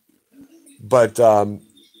 But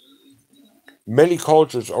many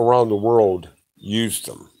cultures around the world use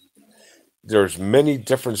them. There's many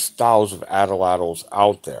different styles of atlatls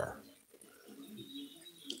out there.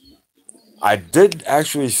 I did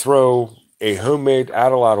actually throw a homemade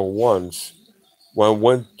atlatl once when I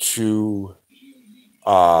went to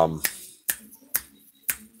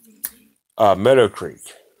Meadow Creek.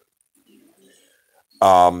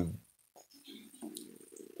 Or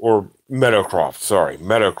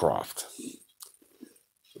Meadowcroft.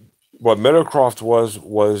 What Meadowcroft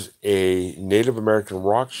was a Native American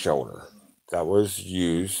rock shelter that was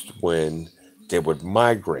used when they would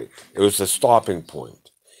migrate. It was a stopping point.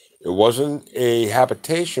 It wasn't a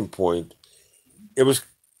habitation point. It was,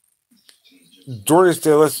 during this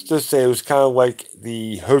day, let's just say it was kind of like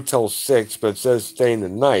the Hotel 6, but instead of staying the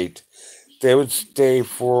night, they would stay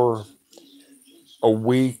for a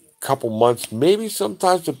week, couple months, maybe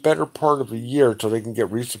sometimes the better part of a year until they can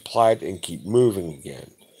get resupplied and keep moving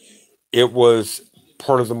again. It was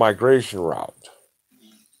part of the migration route.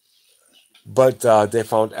 But they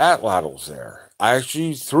found atlatls there. I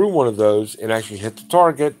actually threw one of those and actually hit the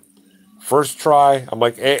target. First try, I'm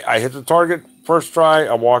like, hey, I hit the target. First try,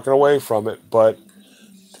 I'm walking away from it. But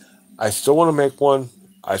I still want to make one.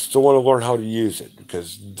 I still want to learn how to use it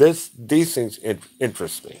because these things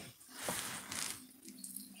interest me.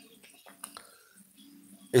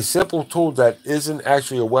 A simple tool that isn't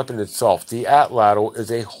actually a weapon itself. The atlatl is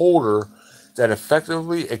a holder that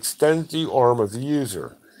effectively extends the arm of the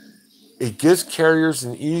user. It gives carriers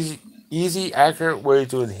an easy, accurate way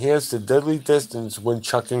to enhance the deadly distance when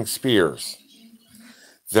chucking spears.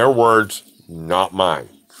 Their words, not mine.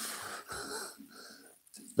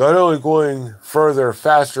 Not only going further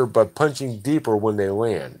faster, but punching deeper when they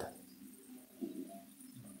land.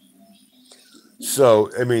 So,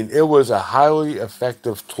 I mean, it was a highly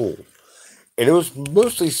effective tool. And it was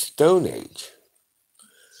mostly Stone Age.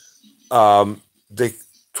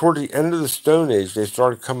 Toward the end of the Stone Age, they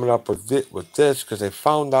started coming up with this because they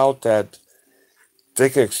found out that they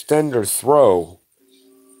can extend their throw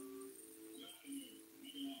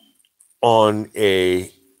on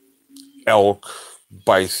a elk,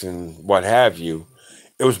 bison, what have you.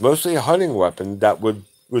 It was mostly a hunting weapon that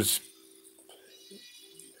was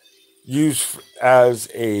used as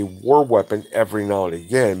a war weapon every now and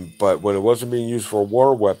again, but when it wasn't being used for a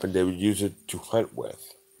war weapon, they would use it to hunt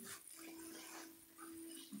with.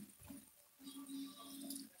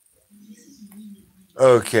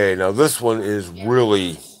 Okay, now this one is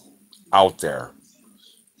really out there.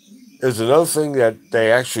 There's another thing that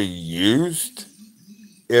they actually used.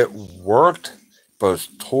 It worked, but it's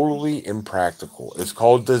totally impractical. It's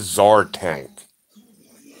called the Tsar tank.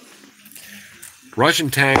 Russian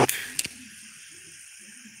tank.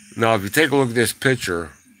 Now, if you take a look at this picture,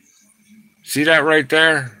 see that right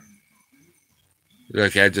there?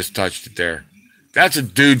 Okay, I just touched it there. That's a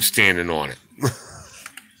dude standing on it.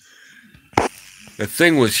 The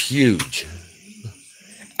thing was huge.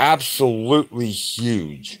 Absolutely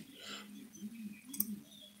huge.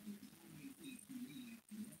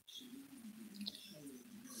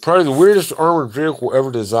 Probably the weirdest armored vehicle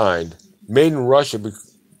ever designed, made in Russia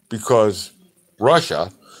because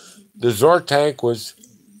Russia, the Tsar tank was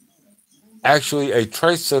actually a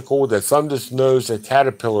tricycle that thumbed its nose at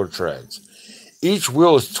caterpillar treads. Each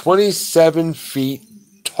wheel is 27 feet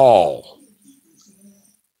tall.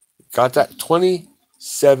 Got that?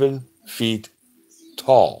 27 feet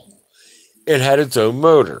tall. It had its own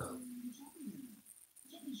motor.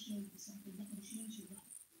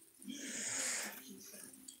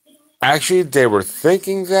 Actually, they were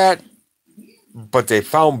thinking that, but they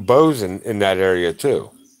found bows in that area too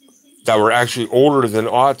that were actually older than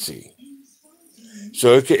Otzi.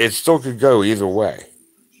 So it still could go either way.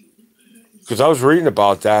 Because I was reading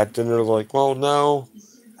about that, and they're like, well, no,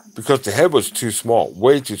 because the head was too small,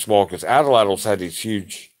 way too small. Because Atlatl spears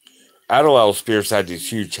had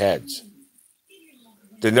these huge heads.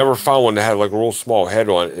 They never found one that had like a real small head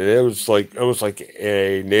on it, and it was like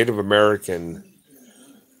a Native American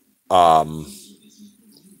um,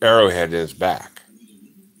 arrowhead in its back.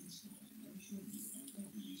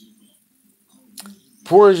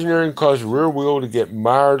 Poor engineering caused the rear wheel to get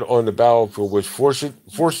mired on the battlefield, which forced it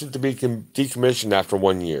to be decommissioned after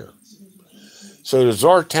 1 year. So the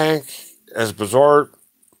Tsar tank, as bizarre,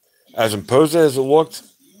 as imposing as it looked,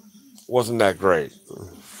 wasn't that great.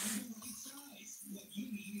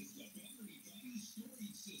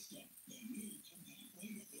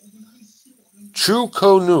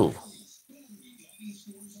 Chu-ko-nu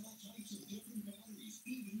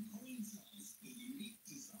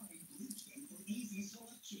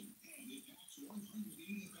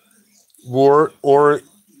or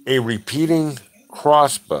a repeating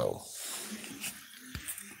crossbow.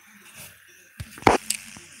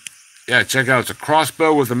 Yeah, check out. It's a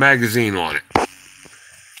crossbow with a magazine on it.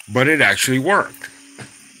 But it actually worked.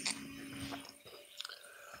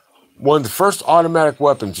 One of the first automatic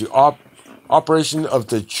weapons, the operation of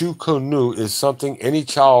the Chu-ko-nu is something any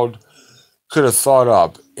child could have thought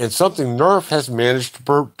up, and something Nerf has managed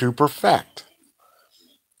to perfect.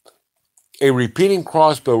 A repeating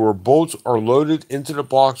crossbow where bolts are loaded into the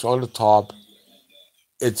box on the top.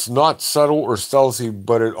 It's not subtle or stealthy,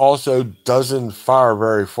 but it also doesn't fire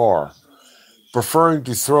very far, preferring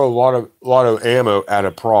to throw a lot of ammo at a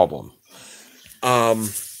problem. Yeah,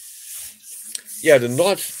 the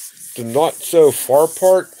not so far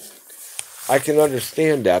part, I can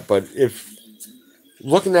understand that, but if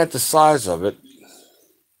looking at the size of it,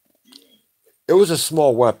 it was a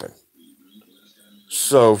small weapon.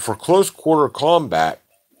 So for close quarter combat,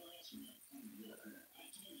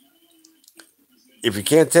 if you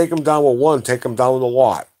can't take them down with one, take them down with a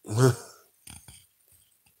lot.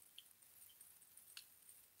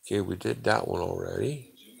 Okay, we did that one already.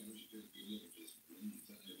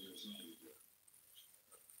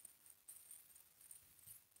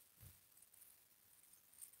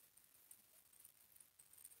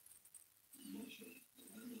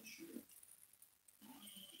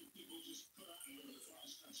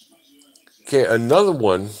 Okay, another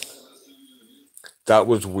one that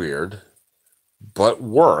was weird, but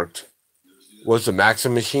worked, was the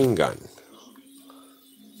Maxim machine gun.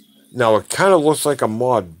 Now, it kind of looks like a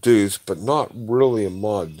Mod Deuce, but not really a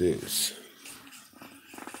Mod Deuce.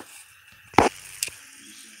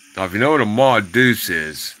 Now, if you know what a Mod Deuce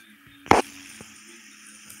is,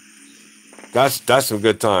 that's some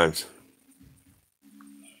good times.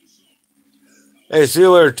 Hey, see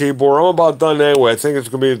you later, Tibor. I'm about done anyway. I think it's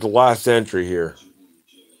going to be the last entry here.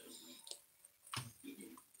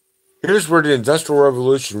 Here's where the Industrial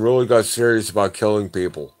Revolution really got serious about killing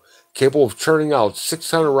people. Capable of churning out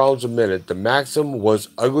 600 rounds a minute, the Maxim was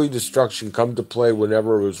ugly destruction come to play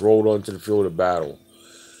whenever it was rolled onto the field of battle.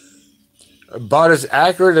 About as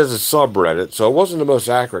accurate as a subreddit, so it wasn't the most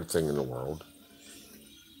accurate thing in the world.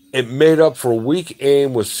 It made up for weak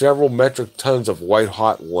aim with several metric tons of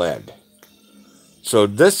white-hot lead. So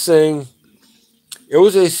this thing, it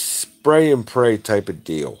was a spray and pray type of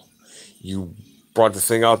deal. You brought the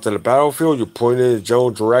thing out to the battlefield, you pointed in a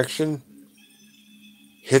general direction,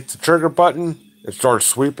 hit the trigger button, and started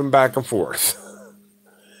sweeping back and forth.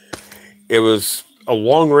 It was a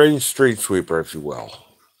long-range street sweeper, if you will.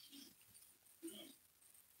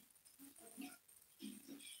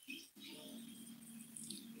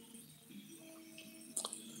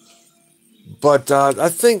 But I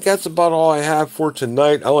think that's about all I have for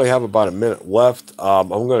tonight. I only have about a minute left. I'm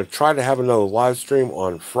going to try to have another live stream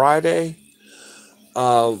on Friday.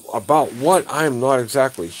 About what, I'm not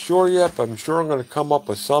exactly sure yet, but I'm sure I'm going to come up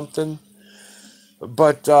with something.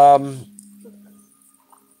 But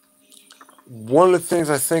one of the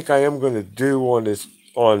things I think I am going to do on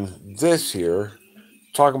this here,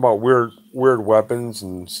 talking about weird weapons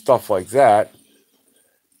and stuff like that,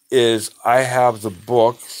 is I have the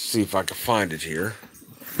book. See if I can find it here.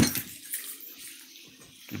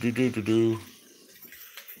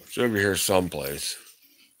 It's over here someplace.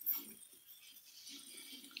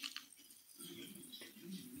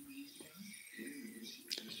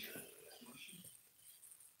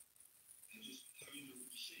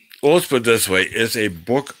 Well, let's put it this way. It's a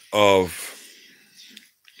book of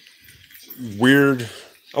weird,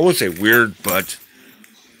 I wouldn't say weird, but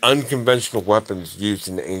unconventional weapons used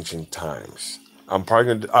in ancient times.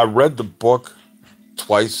 I read the book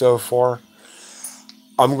twice so far.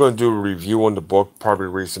 I'm going to do a review on the book, probably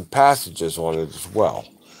read some passages on it as well.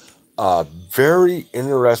 Very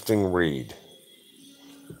interesting read.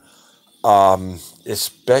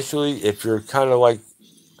 Especially if you're kind of like,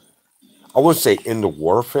 I wouldn't say into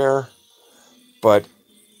warfare, but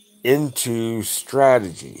into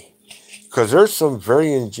strategy. Because there's some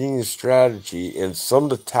very ingenious strategy in some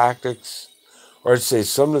of the tactics, or I'd say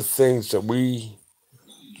some of the things that we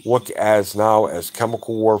look as now as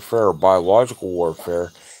chemical warfare or biological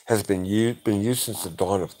warfare has been used since the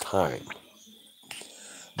dawn of time.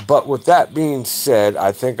 But with that being said,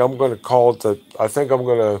 I think I'm going to call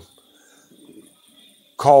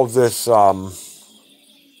this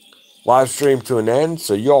live stream to an end.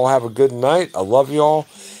 So you all have a good night. I love you all,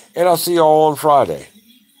 and I'll see you all on Friday.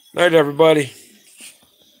 Night, everybody.